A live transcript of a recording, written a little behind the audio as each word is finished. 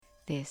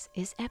This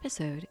is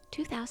episode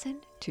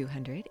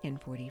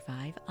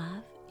 2245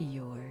 of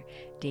your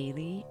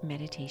Daily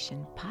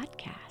Meditation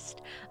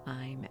Podcast.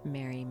 I'm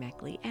Mary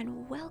Meckley,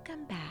 and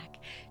welcome back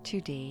to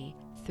day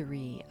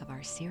 3 of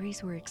our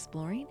series we're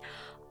exploring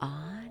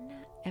on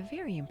a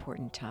very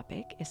important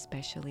topic,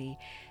 especially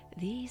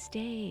these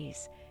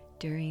days,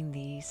 during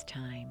these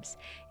times,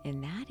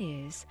 and that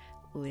is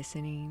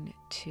listening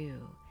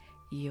to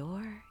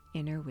your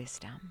inner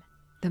wisdom.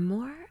 The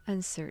more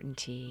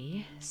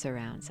uncertainty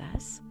surrounds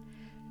us,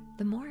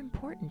 the more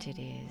important it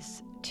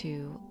is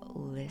to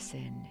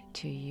listen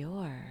to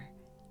your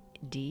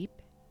deep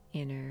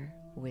inner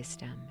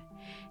wisdom.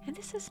 And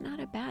this is not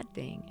a bad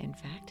thing. In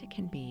fact, it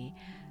can be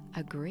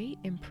a great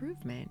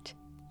improvement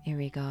in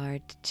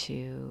regard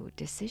to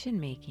decision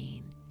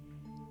making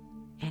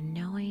and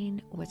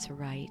knowing what's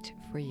right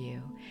for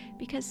you,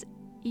 because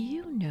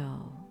you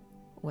know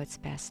what's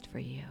best for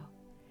you.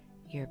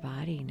 Your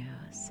body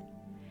knows.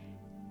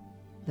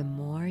 The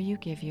more you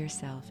give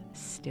yourself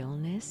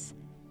stillness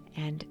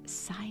and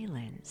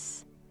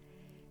silence,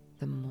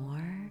 the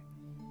more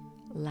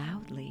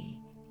loudly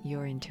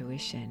your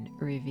intuition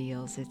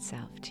reveals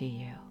itself to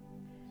you.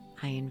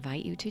 I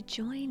invite you to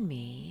join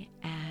me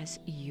as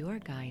you're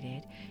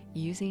guided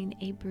using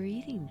a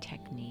breathing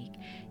technique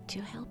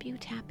to help you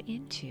tap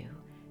into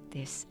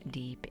this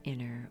deep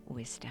inner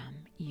wisdom,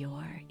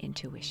 your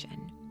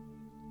intuition.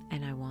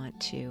 And I want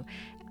to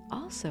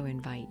also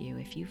invite you,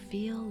 if you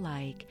feel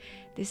like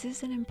this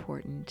is an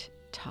important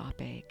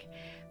topic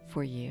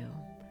for you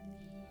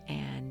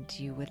and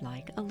you would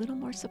like a little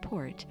more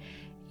support,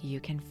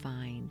 you can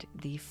find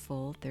the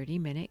full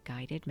 30-minute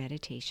guided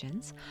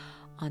meditations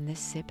on the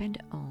Sip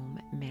and Om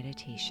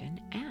meditation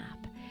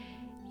app.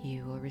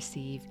 You will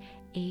receive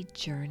a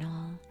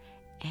journal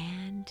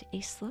and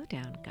a slow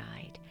down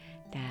guide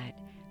that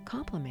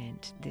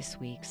complement this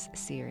week's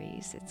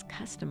series. It's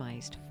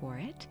customized for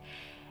it.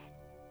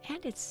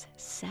 And it's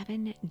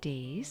 7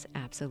 days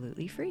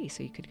absolutely free,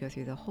 so you could go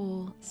through the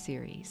whole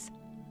series.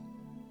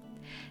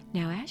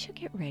 Now, as you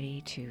get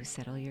ready to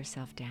settle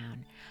yourself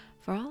down,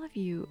 for all of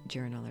you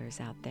journalers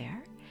out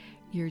there,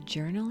 your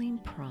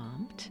journaling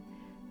prompt,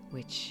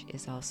 which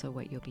is also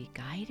what you'll be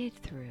guided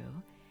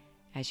through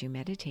as you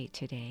meditate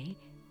today,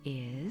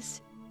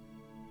 is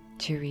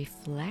to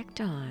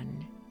reflect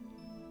on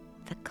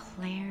the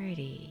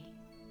clarity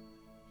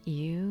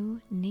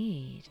you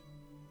need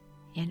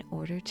in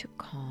order to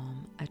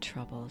calm a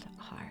troubled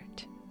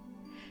heart.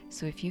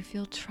 So if you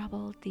feel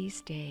troubled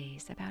these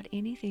days about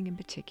anything in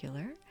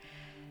particular,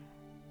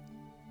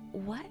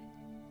 what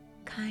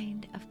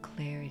kind of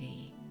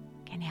clarity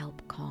can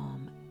help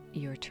calm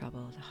your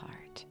troubled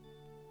heart?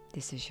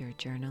 This is your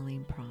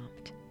journaling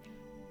prompt.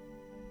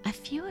 A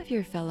few of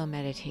your fellow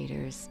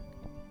meditators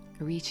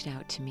reached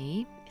out to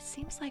me. It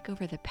seems like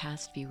over the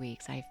past few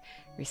weeks I've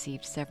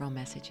received several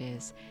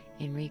messages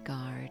in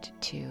regard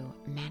to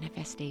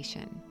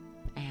manifestation.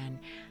 And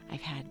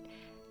I've had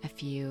a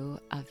few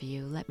of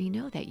you let me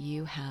know that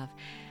you have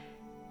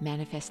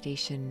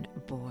manifestation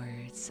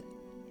boards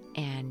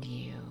and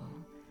you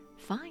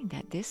find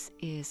that this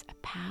is a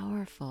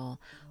powerful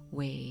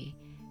way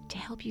to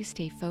help you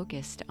stay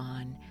focused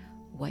on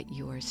what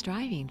you're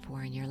striving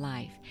for in your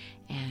life.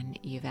 And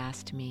you've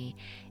asked me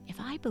if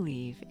I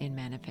believe in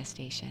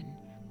manifestation.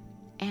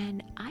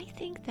 And I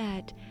think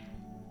that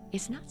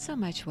it's not so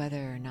much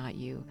whether or not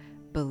you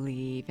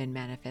believe in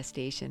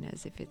manifestation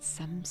as if it's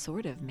some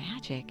sort of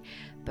magic,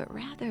 but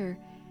rather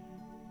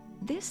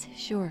this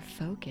is your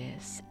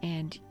focus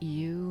and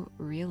you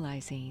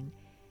realizing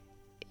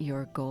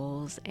your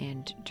goals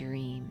and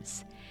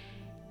dreams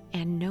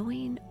and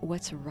knowing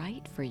what's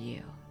right for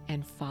you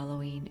and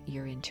following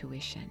your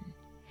intuition.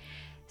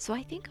 So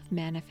I think of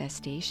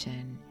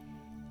manifestation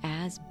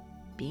as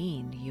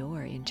being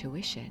your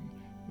intuition,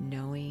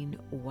 knowing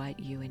what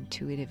you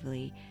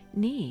intuitively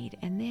need,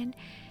 and then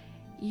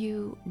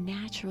you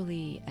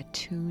naturally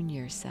attune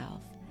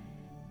yourself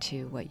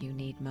to what you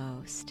need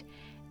most,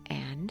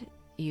 and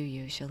you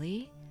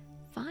usually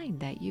find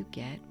that you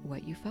get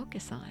what you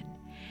focus on.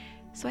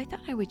 So I thought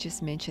I would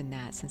just mention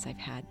that, since I've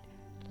had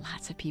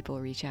lots of people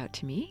reach out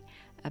to me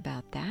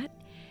about that.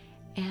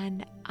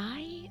 And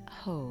I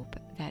hope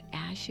that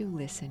as you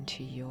listen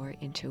to your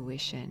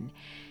intuition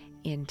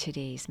in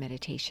today's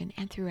meditation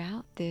and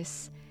throughout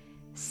this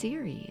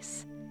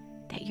series,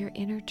 that your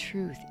inner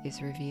truth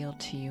is revealed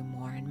to you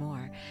more and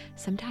more.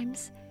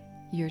 Sometimes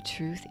your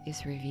truth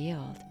is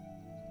revealed,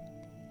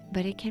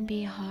 but it can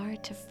be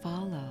hard to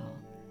follow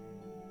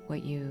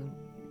what you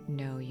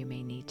know you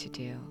may need to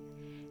do.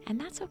 And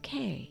that's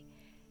okay.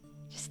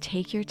 Just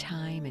take your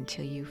time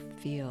until you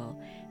feel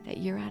that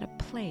you're at a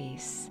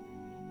place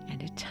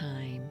and a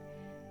time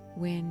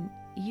when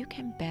you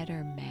can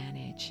better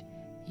manage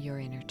your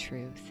inner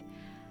truth.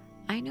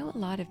 I know a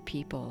lot of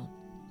people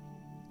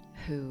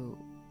who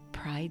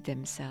pride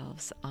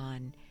themselves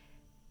on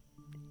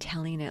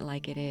telling it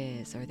like it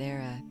is, or they're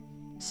a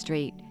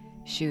straight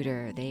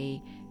shooter.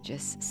 They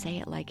just say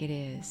it like it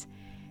is,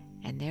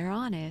 and they're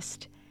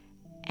honest.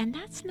 And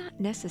that's not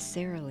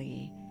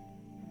necessarily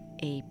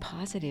a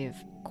positive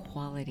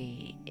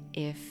quality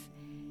if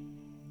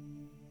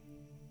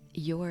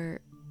you're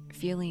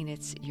feeling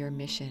it's your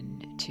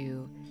mission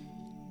to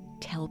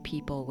tell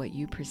people what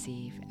you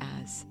perceive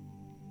as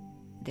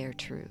their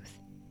truth.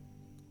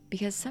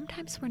 Because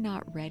sometimes we're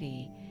not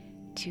ready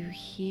to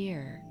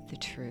hear the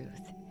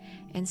truth.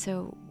 And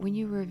so when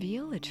you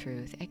reveal the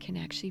truth, it can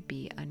actually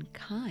be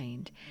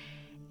unkind.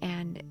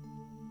 And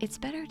it's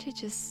better to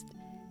just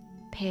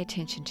pay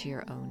attention to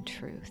your own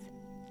truth.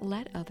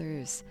 Let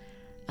others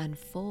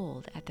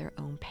unfold at their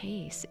own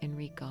pace in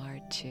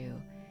regard to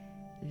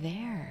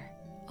their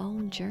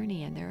own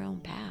journey and their own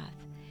path.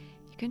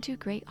 You can do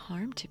great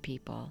harm to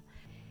people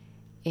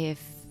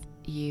if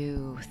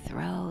you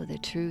throw the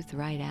truth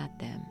right at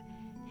them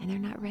and they're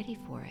not ready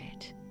for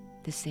it.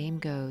 The same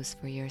goes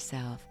for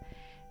yourself.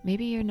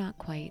 Maybe you're not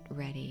quite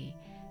ready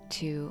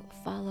to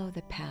follow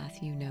the path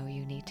you know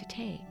you need to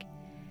take,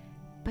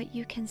 but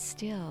you can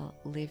still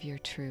live your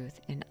truth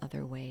in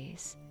other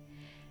ways.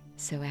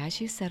 So as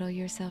you settle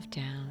yourself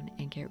down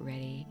and get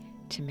ready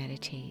to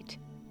meditate,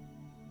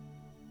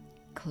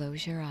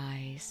 close your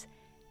eyes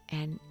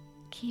and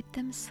keep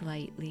them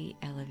slightly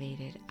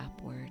elevated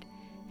upward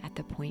at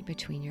the point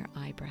between your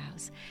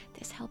eyebrows.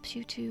 This helps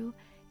you to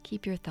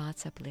keep your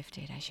thoughts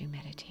uplifted as you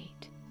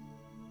meditate.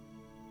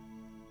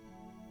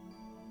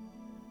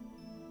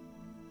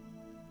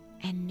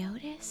 And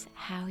notice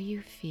how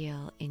you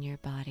feel in your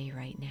body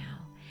right now,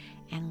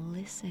 and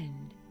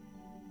listen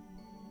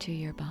to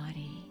your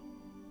body.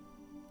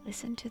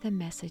 Listen to the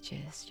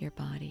messages your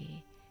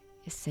body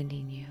is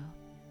sending you.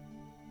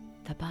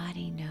 The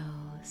body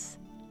knows.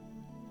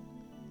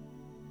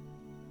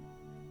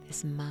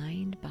 This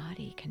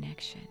mind-body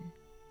connection.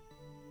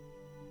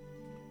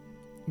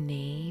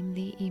 Name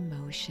the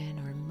emotion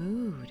or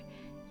mood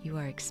you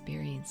are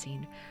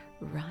experiencing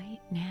right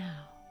now.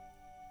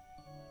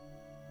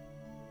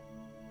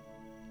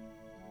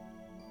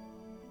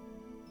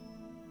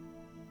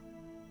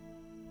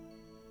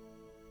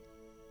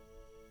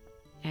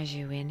 As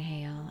you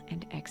inhale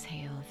and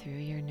exhale through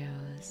your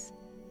nose,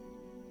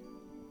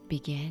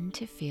 begin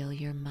to feel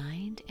your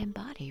mind and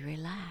body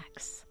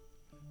relax.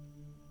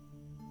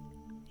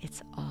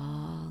 It's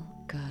all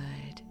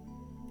good.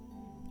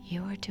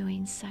 You are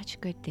doing such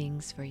good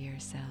things for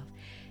yourself,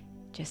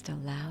 just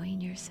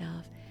allowing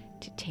yourself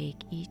to take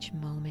each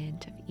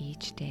moment of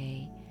each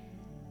day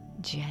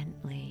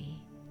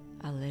gently,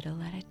 a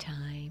little at a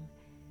time,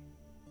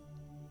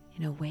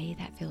 in a way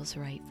that feels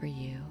right for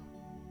you.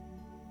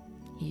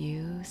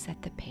 You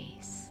set the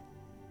pace.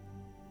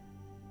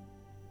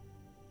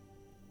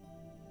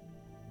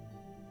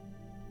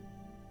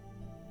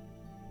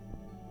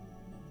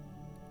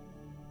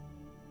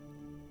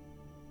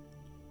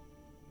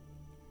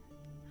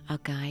 I'll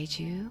guide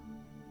you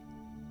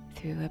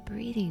through a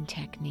breathing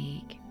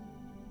technique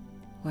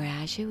where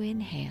as you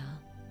inhale,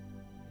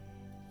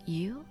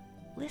 you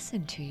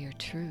listen to your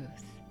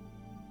truth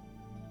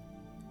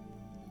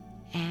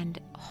and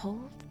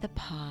hold the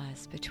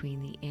pause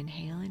between the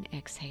inhale and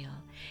exhale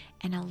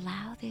and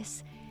allow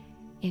this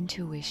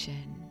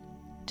intuition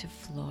to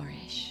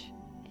flourish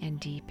and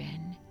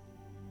deepen.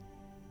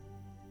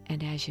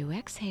 And as you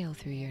exhale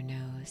through your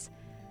nose,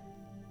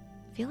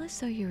 feel as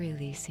though you're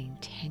releasing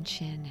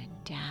tension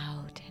and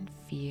doubt and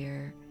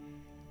fear.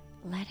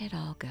 Let it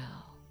all go.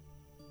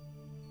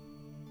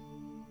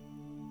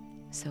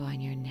 So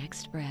on your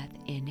next breath,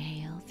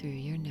 inhale through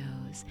your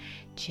nose,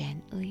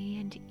 gently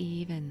and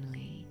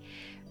evenly,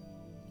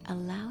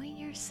 allowing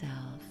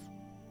yourself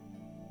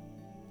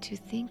to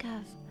think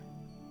of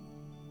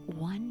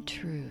one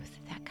truth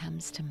that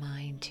comes to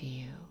mind to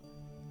you.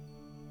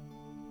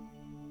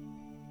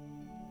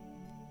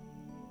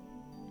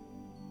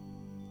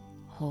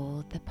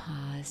 Hold the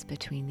pause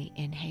between the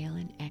inhale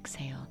and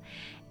exhale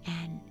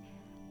and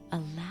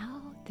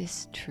allow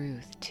this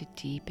truth to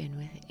deepen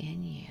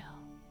within you.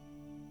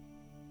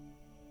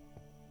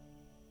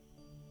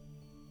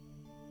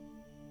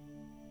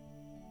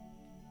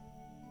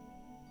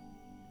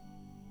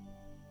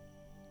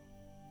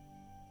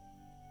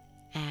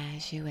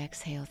 As you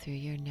exhale through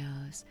your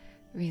nose,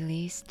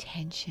 release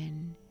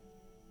tension,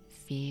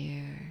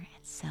 fear,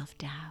 and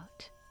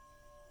self-doubt.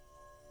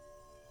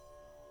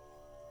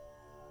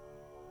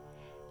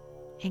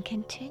 And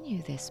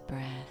continue this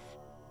breath,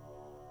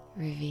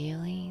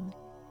 revealing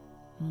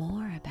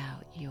more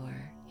about your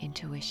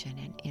intuition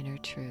and inner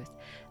truth,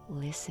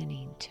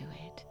 listening to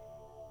it,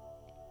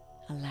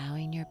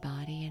 allowing your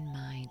body and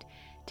mind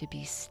to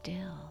be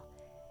still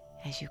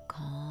as you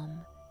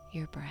calm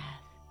your breath.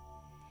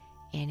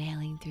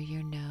 Inhaling through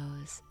your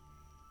nose,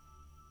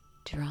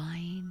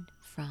 drawing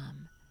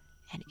from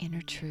an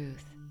inner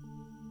truth.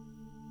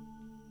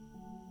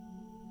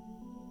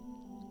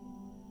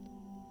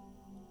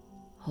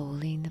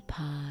 Holding the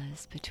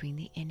pause between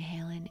the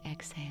inhale and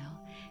exhale,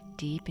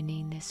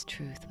 deepening this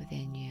truth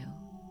within you.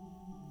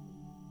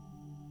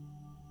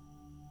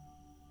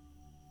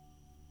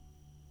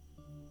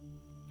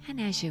 And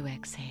as you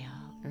exhale,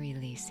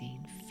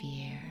 releasing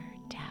fear,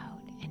 doubt,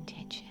 and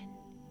tension.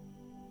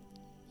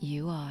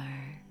 You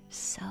are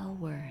so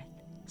worth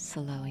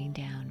slowing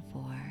down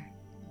for.